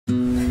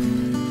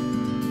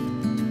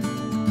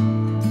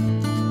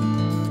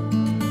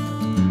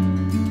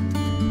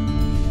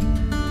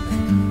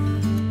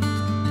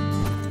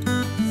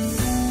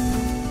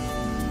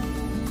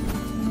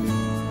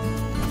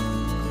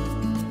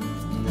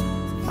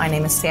My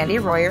name is Sandy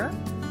Royer.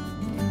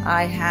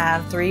 I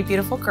have 3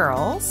 beautiful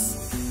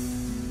girls.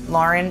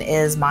 Lauren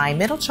is my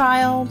middle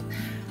child.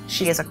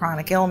 She has a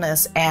chronic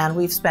illness, and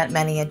we've spent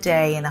many a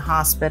day in the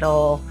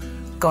hospital,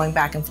 going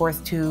back and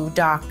forth to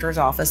doctors'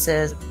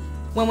 offices.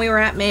 When we were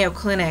at Mayo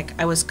Clinic,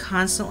 I was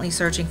constantly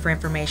searching for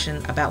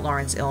information about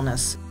Lauren's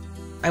illness.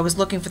 I was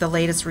looking for the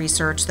latest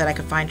research that I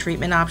could find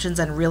treatment options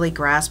and really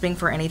grasping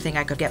for anything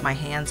I could get my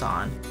hands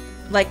on.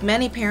 Like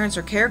many parents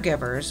or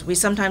caregivers, we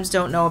sometimes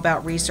don't know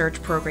about research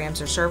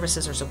programs or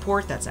services or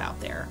support that's out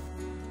there.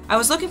 I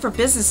was looking for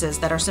businesses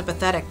that are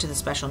sympathetic to the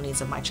special needs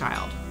of my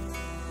child.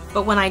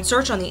 But when I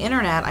search on the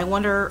internet, I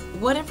wonder,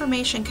 what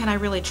information can I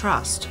really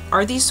trust?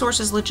 Are these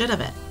sources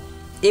legitimate?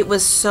 It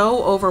was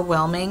so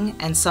overwhelming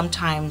and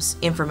sometimes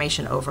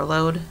information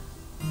overload.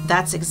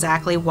 That's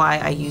exactly why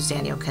I use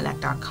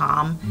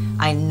DanioConnect.com.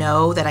 I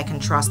know that I can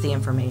trust the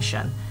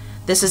information.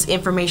 This is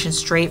information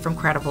straight from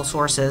credible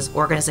sources,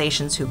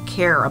 organizations who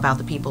care about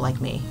the people like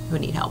me who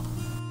need help.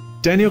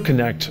 Danio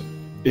Connect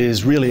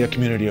is really a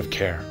community of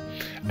care.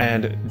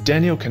 And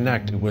Danio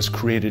Connect was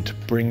created to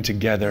bring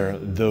together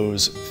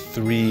those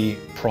 3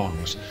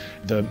 prongs.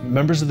 The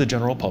members of the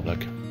general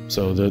public,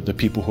 so the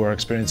people who are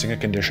experiencing a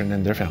condition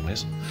and their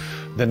families,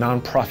 the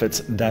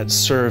nonprofits that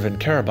serve and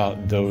care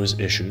about those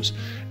issues,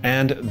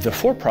 and the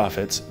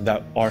for-profits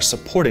that are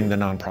supporting the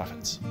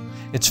nonprofits.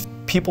 It's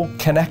people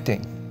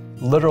connecting,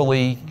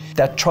 literally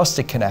that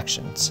trusted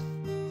connections.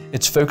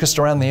 It's focused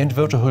around the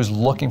individual who's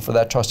looking for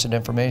that trusted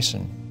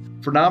information.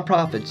 For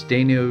nonprofits,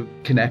 Danio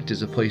Connect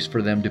is a place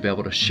for them to be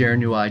able to share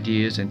new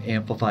ideas and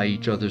amplify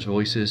each other's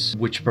voices,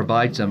 which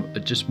provides them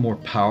a just more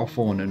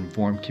powerful and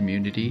informed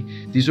community.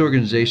 These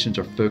organizations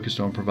are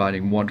focused on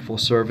providing wonderful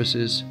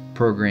services,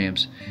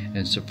 programs,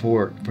 and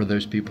support for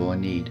those people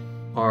in need.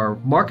 Our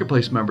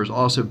marketplace members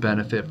also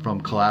benefit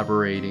from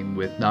collaborating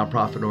with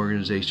nonprofit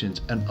organizations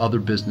and other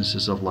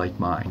businesses of like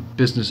mind.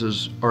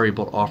 Businesses are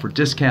able to offer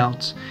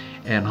discounts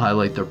and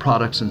highlight their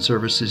products and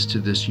services to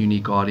this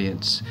unique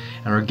audience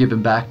and are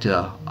given back to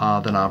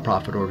the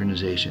nonprofit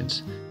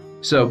organizations.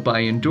 So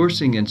by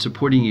endorsing and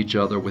supporting each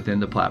other within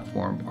the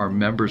platform, our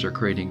members are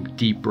creating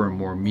deeper and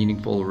more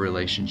meaningful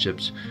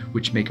relationships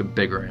which make a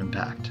bigger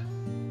impact.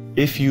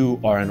 If you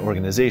are an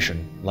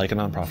organization, like a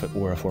nonprofit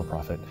or a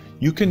for-profit,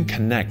 you can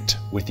connect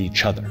with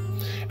each other.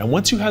 And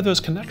once you have those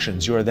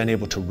connections, you are then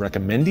able to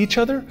recommend each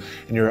other,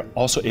 and you're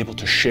also able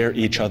to share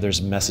each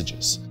other's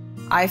messages.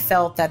 I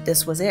felt that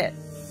this was it.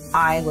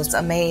 I was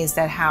amazed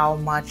at how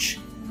much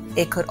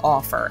it could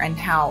offer and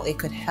how it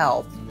could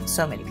help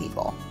so many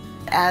people.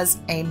 As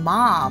a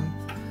mom,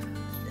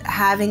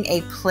 having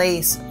a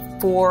place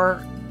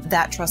for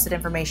that trusted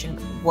information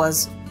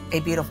was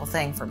a beautiful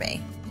thing for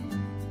me.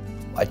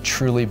 I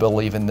truly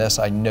believe in this.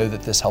 I know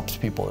that this helps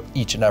people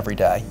each and every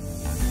day.